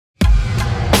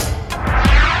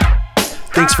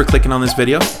thanks for clicking on this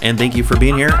video, and thank you for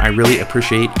being here. I really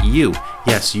appreciate you.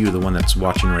 Yes, you, the one that's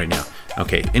watching right now.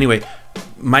 Okay, anyway,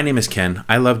 my name is Ken.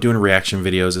 I love doing reaction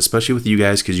videos, especially with you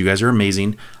guys, because you guys are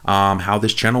amazing. How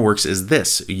this channel works is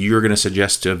this. You're going to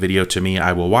suggest a video to me.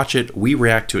 I will watch it. We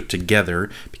react to it together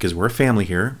because we're a family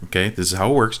here. Okay, this is how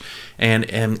it works. And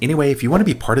anyway, if you want to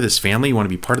be part of this family, you want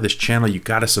to be part of this channel, you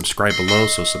got to subscribe below.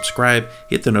 So subscribe,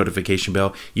 hit the notification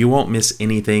bell. You won't miss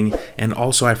anything. And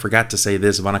also, I forgot to say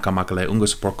this. Vanaka makale ungo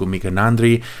sporku mika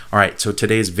nandri. All right, so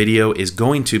today's video is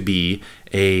going to be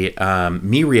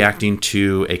me reacting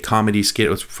to a comedy skit. It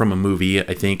was from a movie,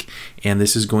 I think, and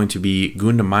this is going to be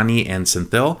Goundamani and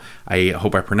Senthil. I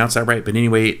hope I pronounced that right. But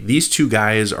anyway, these two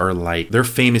guys are like, they're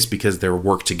famous because they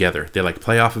work together. They like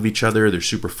play off of each other. They're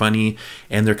super funny,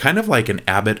 and they're kind of like an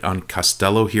Abbott and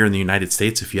Costello here in the United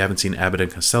States. If you haven't seen Abbott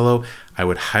and Costello, I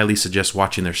would highly suggest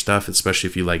watching their stuff, especially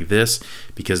if you like this,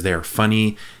 because they are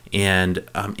funny. And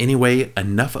anyway,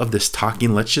 enough of this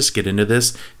talking. Let's just get into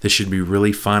this. This should be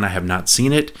really fun. I have not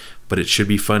seen it, but it should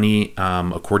be funny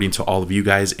according to all of you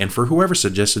guys. And for whoever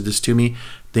suggested this to me,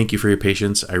 thank you for your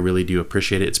patience. I really do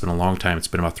appreciate it. It's been a long time. It's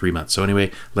been about 3 months. So anyway,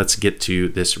 let's get to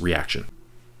this reaction.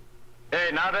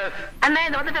 Hey, Nadas. Anna,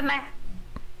 இது வந்துட்டேனே.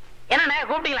 என்னண்ணே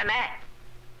கூப்பிட்டீங்களாண்ணே?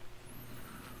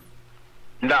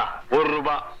 இந்தா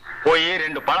 ₹1 போய்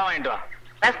 2 பழம் வாங்கிட்டு வா.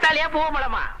 ரஸ்தாலியா பூ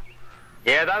பழமா?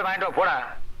 ஏதாவது வாங்கிட்டு வா போடா.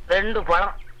 2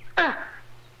 பழம்.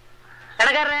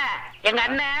 கடைக்காரரே, எங்க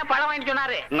அண்ணன் பழம் வாங்கிட்டு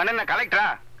சொன்னாரு. உங்க அண்ணன் கலெக்டரா?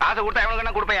 காசு கொடுத்தா எவ்வளவு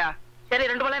கண்ணா கொடுப்பையா? சரி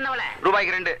 2 பழம் என்ன விலை?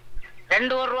 ரூபாய்க்கு 2.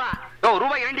 2 ரூபா. ஓ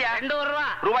ரூபாய்க்கு 2யா? 2 ரூபா.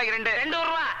 ரூபாய்க்கு 2. 2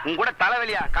 ரூபா. உங்க கூட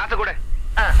தலைவலியா? காசு கொடு.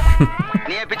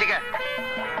 நீயே பிச்சுக்க.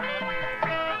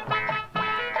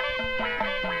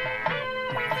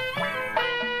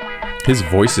 His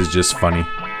voice is just funny.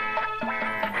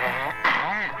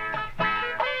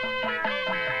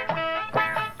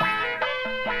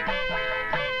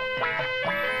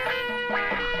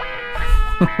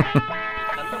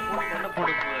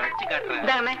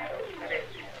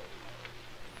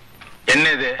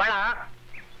 என்னது? பழம்.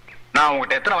 நான்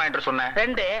உங்ககிட்ட எத்தனை வாங்கிட்டு சொன்னேன்?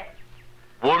 2.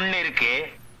 1 இருக்கு.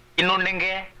 இன்னொன்னு எங்க?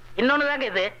 இன்னொன்னு தாங்க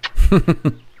இது.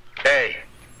 ஏய்,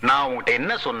 நான் உங்ககிட்ட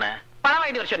என்ன சொன்னேன்? பழம்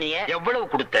வாங்கிட்டு வர சொன்னீங்க. எவ்வளவு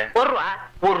கொடுத்த? 1 ரூபா.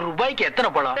 ₹1 எத்தனை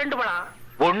பழம்? 2 பழம்.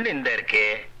 1 இந்த இருக்கு.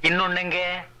 இன்னொன்னு எங்க?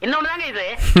 இன்னொன்னு தாங்க இது.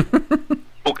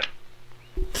 Okay.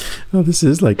 Oh, this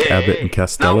is like Abbott and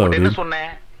Costello, நான் உங்ககிட்ட என்ன dude.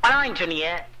 சொன்னேன்? பழம் வாங்கிட்டு சொன்னீங்க.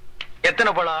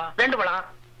 எத்தனை பழம்? 2 பழம்.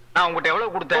 நான் உங்ககிட்ட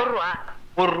எவ்வளவு கொடுத்தேன்? 1 ரூபா.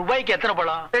 ₹1 எத்தனை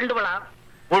பழம்? 2 பழம்.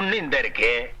 1 இந்த இருக்கு.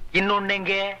 இன்னொன்னு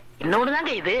எங்க? இன்னொன்னு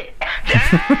தாங்க இது.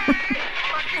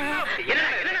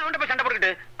 என்ன அவன்கிட்ட போய் சண்டை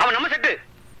போட்டுக்கிட்டு? அவன் நம்ம செட்டு.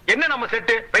 என்ன நம்ம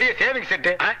செட்டு? பெரிய சேவிங்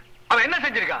செட்டு. அவன் என்ன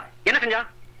செஞ்சிருக்கான்? என்ன செஞ்சான்?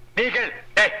 நீ கேள்.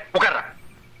 ஏய் உட்கார்றா.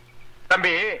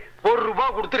 தம்பி,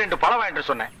 ₹1 கொடுத்து 2 பழம் வாங்கிட்டு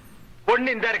சொன்னேன்.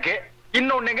 1 இந்த இருக்கு.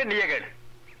 இன்னொன்னு எங்க? நீயே கேள்.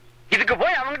 இதுக்கு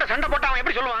போய் அவன்கிட்ட சண்டை போட்டா அவன்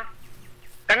எப்படி சொல்லுவான்?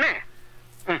 கண்ணே,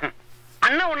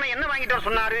 அண்ணா உன்னை என்ன வாங்கிட்டு வர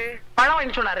சொன்னாரு? பழம்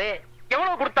வாங்கிட்டு சொன்னாரு.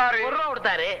 எவ்வளவு கொடுத்தாரு? 1 ரூபா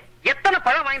கொடுத்தாரு. எத்தனை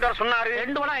பழம் வாங்கிட்டு வர சொன்னாரு?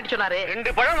 2 பழம் வாங்கிட்டு சொன்னாரு.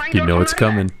 2 பழம் You வாங்கிட்டு know வர it's சொன்னாரு.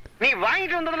 coming. நீ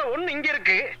வாங்கிட்டு வந்ததுல 1 இங்க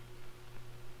இருக்கு.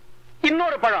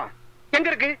 இன்னொரு பழம் எங்க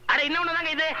இருக்கு? அட இன்னொன்னு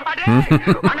தாங்க இது. அடே,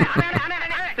 அண்ணே, அண்ணே, அண்ணே,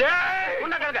 அண்ணே. ஏய்,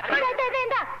 உன்னை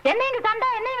கேளுங்க. என்ன இங்க சண்டை?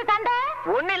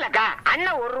 ஒண்ணு இல்லக்கா,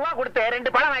 அண்ணன் 1 ரூபா கொடுத்து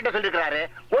 2 பழம் வாங்கிட்டு சொல்லிருக்காரு.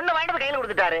 1 வாங்கிட்டு கையில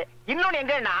கொடுத்துட்டாரு. இன்னொன்னு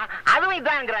எங்கன்னா அதுவும்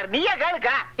இதான்ங்கிறாரு. நீயே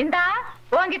கேளுக்கா. இந்தா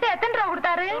உன்கிட்ட எத்தனை ரூபா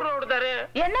கொடுத்தாரு? 1 ரூபா கொடுத்தாரு.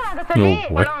 என்ன வாங்க சொல்லி? Oh,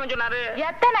 what? பழம் வாங்க சொன்னாரு.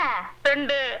 எத்தனை?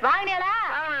 2. வாங்கினியாளா?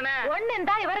 வாங்கினேனே. 1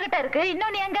 இந்தா இவர்கிட்ட இருக்கு.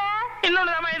 இன்னொன்னு எங்க?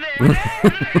 இன்னொன்னு தாமா இது.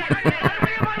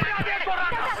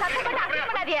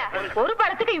 ஒரு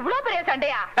பழத்துக்கு இவ்வளவு பெரிய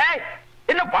சண்டையா? ஏய்,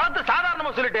 என்ன பழத்தை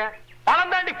சாதாரணமா சொல்லிட்டேன்.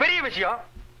 பழம் தாண்டி பெரிய விஷயம்.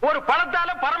 ஒரு பழத்தால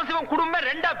பரமசிவம் குடும்பம்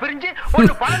 2ஆ பிரிஞ்சு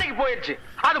ஒரு பழனிக்கு போயிருச்சு.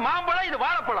 அது மாம்பழம், இது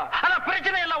வாழைப்பழம். ஆனா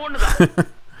பிரச்சனை எல்லாம் ஒண்ணுதான்.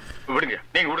 விடுங்க,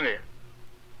 நீங்க விடுங்க.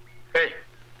 ஏய்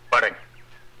பாருங்க.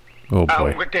 Oh boy.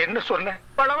 உங்ககிட்ட என்ன சொன்னேன்?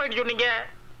 பழம் வாங்கிட்டு சொன்னீங்க.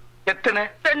 எத்தனை?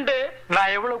 2.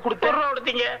 நான் எவ்வளவு கொடுத்தேன்? 1 ரூபா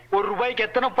கொடுத்தீங்க. ₹1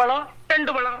 எத்தனை பழம்?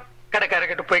 2 பழம்.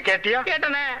 கடைக்காரர்கிட்ட போய் கேட்டியா?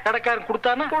 கேட்டனே. கடைக்காரன்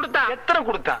கொடுத்தானா? கொடுத்தான். எத்தனை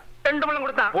கொடுத்தான்? 2 பழம்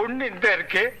கொடுத்தான். 1 இந்த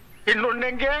இருக்கு. இன்னொன்னு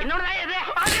எங்க? இன்னொன்னு தான் இது.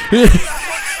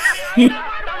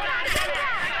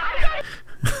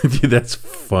 Dude, that's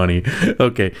funny.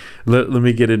 Okay, let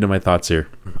me get into my thoughts here.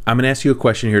 I'm going to ask you a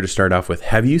question here to start off with.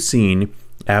 Have you seen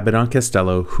Abbott and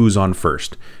Costello, Who's on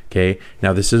First? Okay,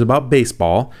 now this is about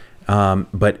baseball,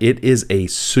 but it is a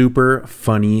super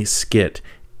funny skit.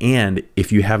 And if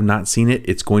you have not seen it,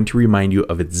 it's going to remind you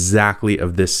of exactly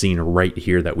of this scene right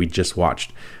here that we just watched.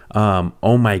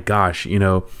 Oh my gosh, you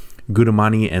know,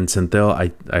 Goundamani and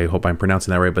Senthil. I hope I'm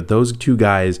pronouncing that right, but those two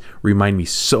guys remind me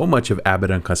so much of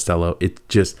Abbott and Costello.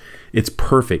 It's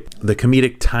perfect. The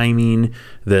comedic timing,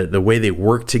 the way they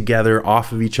work together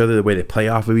off of each other, the way they play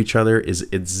off of each other is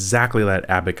exactly like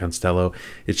Abbott Costello.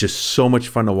 It's just so much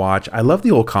fun to watch. I love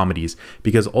the old comedies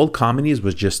because old comedies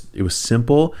it was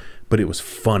simple, but it was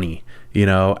funny. You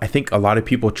know, I think a lot of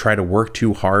people try to work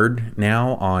too hard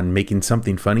now on making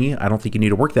something funny. I don't think you need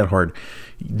to work that hard.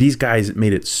 These guys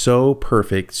made it so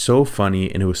perfect, so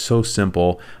funny, and it was so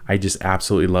simple. I just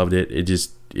absolutely loved it.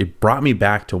 It brought me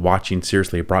back to watching,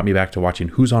 seriously, it brought me back to watching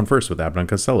Who's on First with Abbott and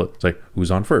Costello. It's like,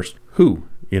 who's on first? Who?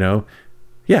 You know?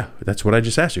 Yeah, that's what I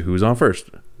just asked you. Who's on first?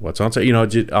 What's on second? You know,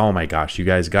 oh my gosh, you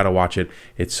guys got to watch it.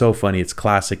 It's so funny. It's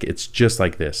classic. It's just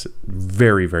like this.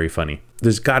 Very, very funny.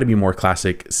 There's got to be more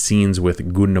classic scenes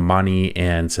with Goundamani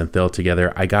and Senthil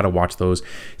together. I got to watch those.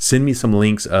 Send me some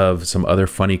links of some other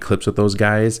funny clips with those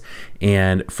guys.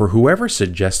 And for whoever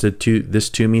suggested this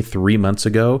to me 3 months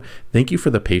ago, thank you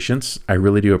for the patience. I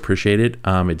really do appreciate it.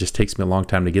 It just takes me a long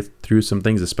time to get through some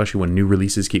things, especially when new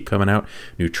releases keep coming out,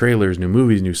 new trailers, new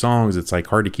movies, new songs. It's like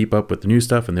hard to keep up with the new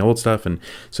stuff and the old stuff. And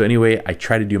so anyway, I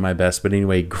try to do my best. But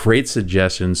anyway, great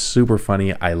suggestions, super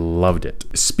funny. I loved it.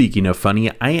 Speaking of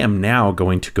funny, I am now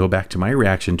going to go back to my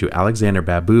reaction to Alexander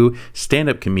Babu,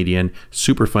 stand-up comedian,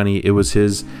 super funny. It was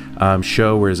his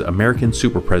show where his American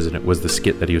Super President was the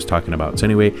skit that he was talking about. So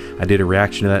anyway, I did a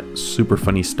reaction to that, super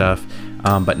funny stuff.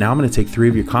 But now I'm going to take 3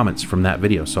 of your comments from that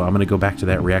video. So I'm going to go back to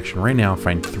that reaction right now,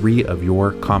 find 3 of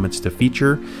your comments to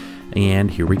feature.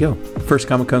 And here we go. First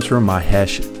comment comes from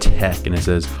Mahesh Tech, and it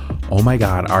says, "Oh my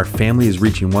God, our family is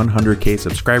reaching 100K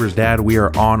subscribers, Dad. We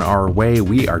are on our way.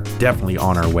 We are definitely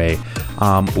on our way.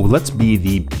 Let's be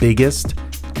the biggest,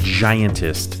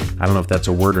 giantest, I don't know if that's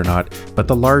a word or not, but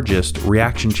the largest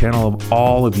reaction channel of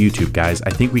all of YouTube, guys. I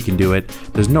think we can do it.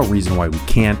 There's no reason why we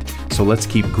can't. So let's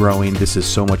keep growing. This is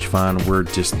so much fun. We're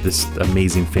just this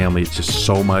amazing family. It's just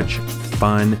so much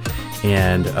fun.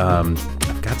 And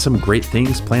I've got some great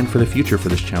things planned for the future for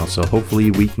this channel. So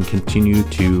hopefully we can continue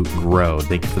to grow."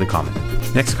 Thank you for the comment.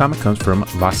 Next comment comes from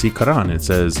Vasi Karan. It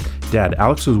says, "Dad,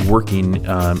 Alex was working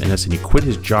in this and he quit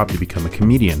his job to become a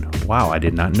comedian. Wow, I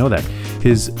did not know that.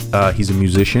 He's a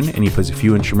musician and he plays a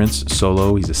few instruments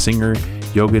solo. He's a singer,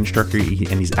 yoga instructor,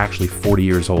 and he's actually 40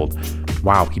 years old.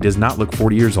 Wow, he does not look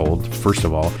 40 years old, first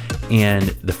of all. And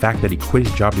the fact that he quit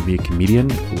his job to be a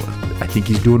comedian, I think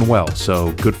he's doing well.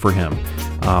 So good for him.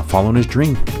 Following his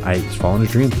dream. He's following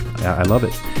his dream. I love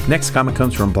it." Next comment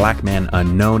comes from Black Man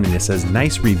Unknown, and it says,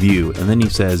 "Nice review." And then he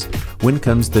says, "When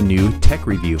comes the new tech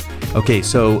review?" Okay,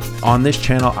 so on this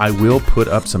channel, I will put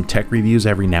up some tech reviews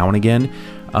every now and again.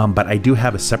 But I do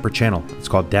have a separate channel. It's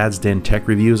called Dad's Den Tech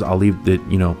Reviews. I'll leave the,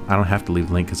 I don't have to leave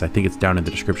the link because I think it's down in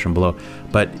the description below.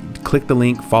 But click the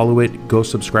link, follow it, go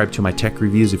subscribe to my tech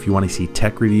reviews if you want to see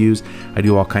tech reviews. I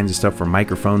do all kinds of stuff from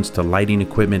microphones to lighting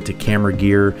equipment to camera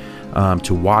gear,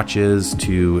 to watches,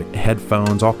 to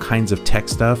headphones, all kinds of tech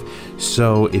stuff.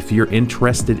 So if you're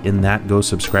interested in that, go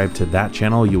subscribe to that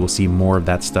channel. You will see more of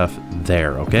that stuff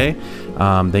there, okay?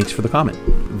 Thanks for the comment.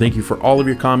 Thank you for all of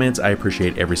your comments. I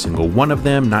appreciate every single one of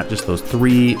them, not just those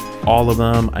 3, all of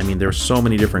them. I mean, there's so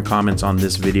many different comments on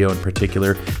this video in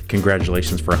particular.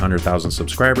 Congratulations for 100,000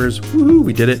 subscribers. Woohoo,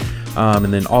 we did it.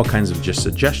 And then all kinds of just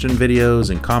suggestion videos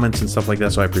and comments and stuff like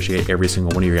that. So I appreciate every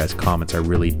single one of your guys' comments. I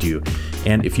really do.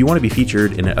 And if you want to be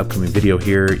featured in an upcoming video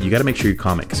here, you got to make sure you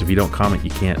comment, because if you don't comment, you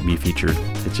can't be featured.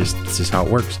 It's just how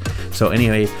it works. So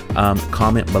anyway,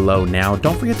 comment below now.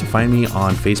 Don't forget to find me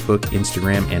on Facebook,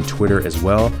 Instagram, and Twitter as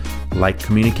well. Like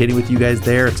communicating with you guys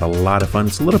there. It's a lot of fun.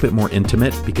 It's a little bit more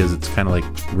intimate because it's kind of like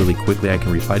really quickly I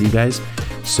can reply to you guys.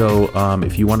 So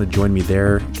if you want to join me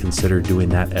there, consider doing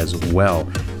that as well.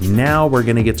 Now we're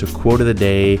going to get to quote of the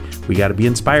day. We got to be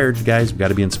inspired, guys. We got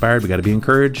to be inspired. We got to be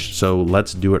encouraged. So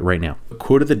let's do it right now. The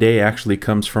quote of the day actually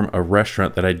comes from a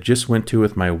restaurant that I just went to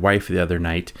with my wife the other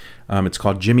night. It's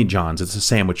called Jimmy John's. It's a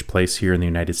sandwich place here in the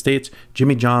United States.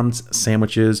 Jimmy John's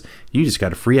sandwiches. You just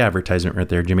got a free advertisement right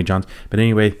there, Jimmy John's. But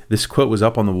anyway, this quote was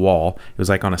up on the wall. It was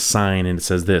like on a sign, and it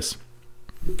says this: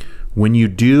 "When you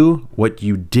do what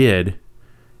you did,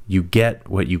 you get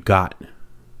what you got."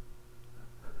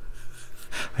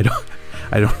 I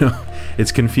don't know.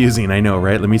 It's confusing, I know,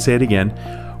 right? Let me say it again.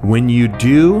 When you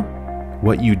do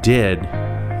what you did,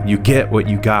 you get what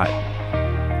you got.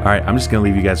 All right, I'm just gonna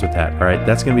leave you guys with that. All right,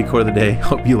 that's gonna be quote of the day.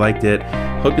 Hope you liked it.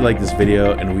 Hope you liked this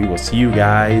video, and we will see you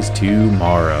guys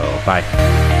tomorrow.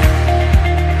 Bye.